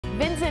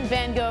Vincent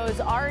Van Gogh's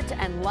art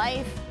and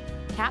life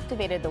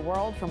captivated the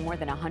world for more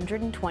than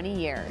 120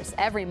 years.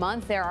 Every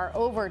month, there are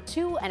over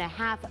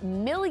 2.5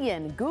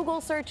 million Google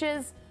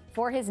searches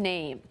for his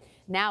name.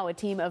 Now, a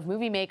team of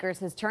movie makers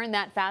has turned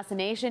that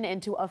fascination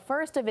into a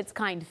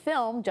first-of-its-kind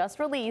film just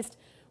released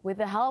with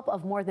the help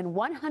of more than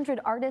 100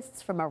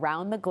 artists from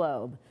around the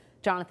globe.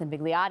 Jonathan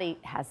Vigliotti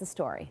has the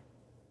story.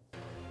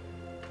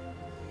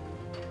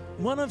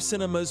 One of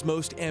cinema's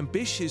most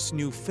ambitious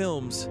new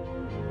films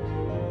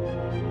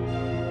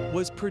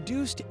was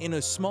produced in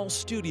a small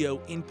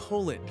studio in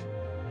Poland.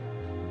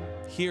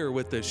 Here,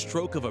 with the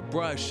stroke of a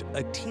brush,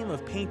 a team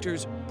of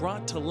painters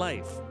brought to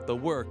life the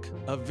work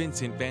of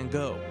Vincent Van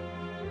Gogh.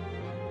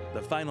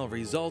 The final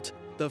result,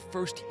 the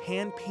first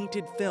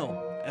hand-painted film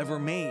ever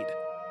made.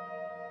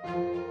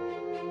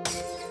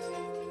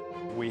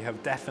 We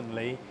have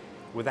definitely,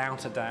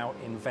 without a doubt,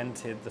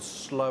 invented the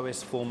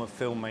slowest form of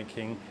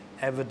filmmaking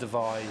ever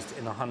devised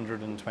in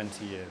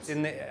 120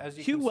 years.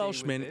 Hugh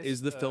Welshman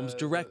is the film's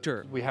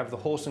director. We have the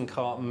horse and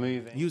cart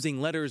moving. Using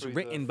letters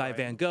written by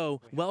Van Gogh,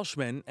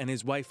 Welshman and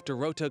his wife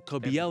Dorota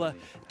Kobiela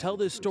tell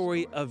the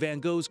story of Van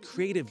Gogh's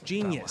creative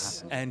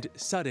genius and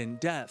sudden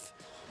death.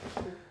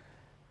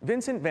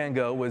 Vincent van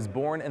Gogh was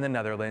born in the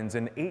Netherlands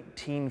in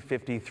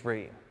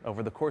 1853.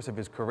 Over the course of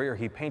his career,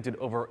 he painted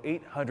over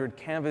 800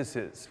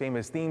 canvases,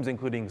 famous themes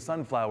including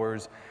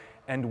sunflowers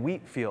and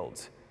wheat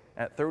fields.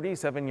 At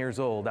 37 years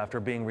old, after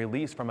being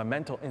released from a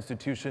mental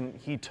institution,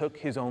 he took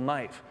his own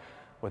life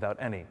without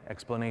any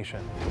explanation.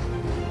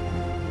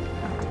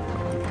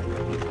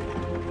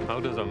 How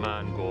does a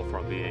man go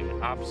from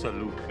being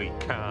absolutely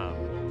calm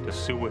to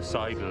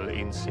suicidal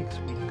in 6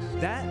 weeks?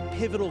 That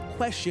pivotal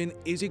question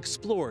is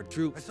explored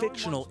through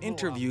fictional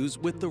interviews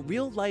with the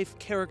real-life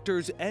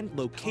characters and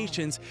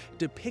locations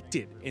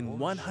depicted in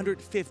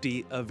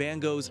 150 of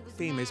Van Gogh's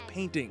famous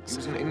paintings. He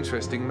was an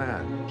interesting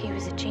man. He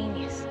was a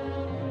genius.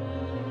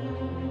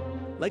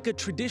 Like a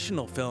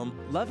traditional film,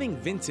 Loving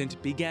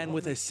Vincent began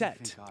with a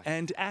set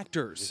and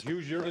actors.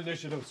 Use your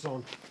initiative,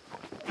 son.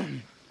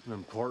 An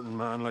important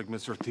man like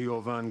Mr.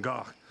 Theo Van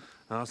Gogh.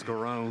 Ask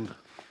around.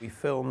 We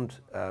filmed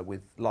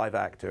with live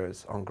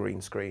actors on green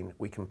screen.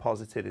 We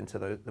composited into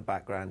the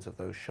backgrounds of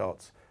those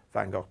shots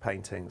Van Gogh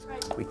paintings.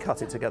 We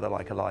cut it together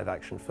like a live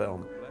action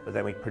film, but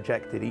then we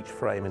projected each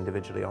frame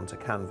individually onto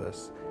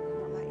canvas.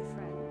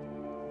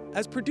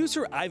 As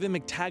producer Ivan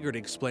McTaggart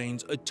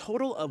explains, a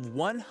total of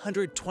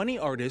 120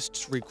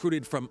 artists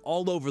recruited from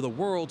all over the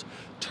world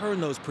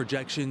turn those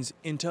projections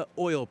into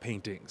oil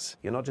paintings.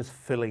 You're not just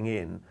filling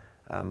in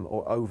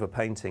or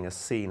overpainting a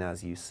scene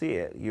as you see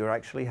it, you're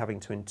actually having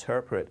to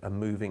interpret a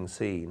moving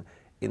scene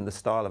in the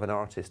style of an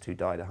artist who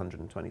died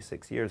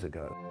 126 years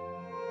ago.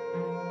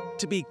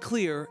 To be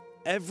clear,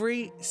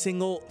 every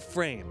single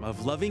frame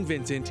of Loving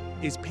Vincent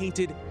is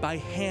painted by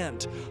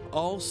hand,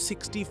 all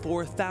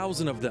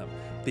 64,000 of them,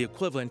 the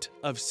equivalent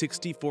of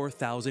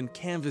 64,000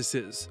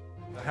 canvases.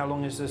 How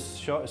long is this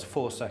shot? It's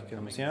 4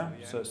 seconds, yeah?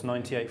 So it's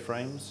 98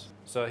 frames.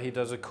 So he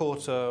does a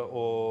quarter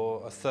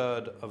or a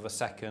third of a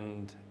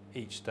second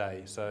each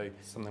day, so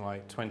something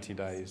like 20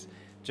 days,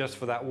 just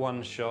for that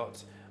one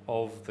shot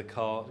of the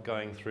cart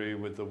going through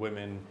with the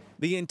women.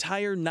 The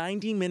entire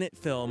 90-minute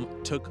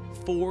film took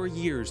 4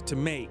 years to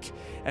make.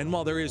 And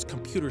while there is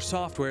computer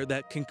software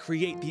that can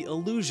create the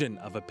illusion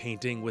of a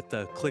painting with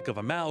the click of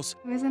a mouse,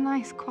 He was a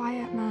nice,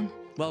 quiet man.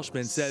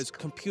 Welshman says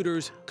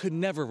computers could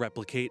never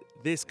replicate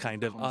this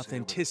kind of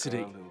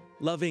authenticity.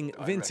 Loving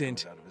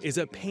Vincent is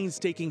a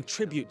painstaking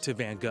tribute to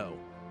Van Gogh,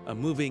 a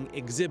moving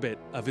exhibit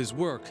of his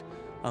work,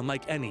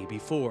 unlike any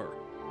before.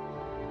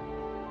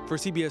 For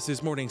CBS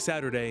This Morning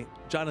Saturday,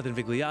 Jonathan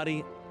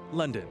Vigliotti,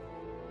 London.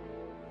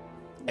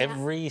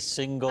 Every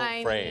single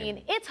frame. I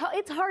mean,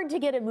 it's hard to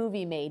get a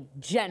movie made,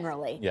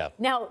 generally. Yeah.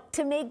 Now,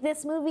 to make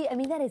this movie, I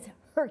mean, that is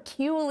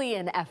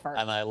Herculean effort.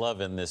 And I love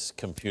in this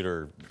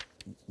computer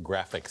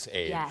graphics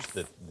age yes,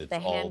 that's the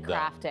all done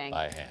handcrafting.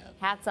 by hand.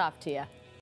 Hats off to you.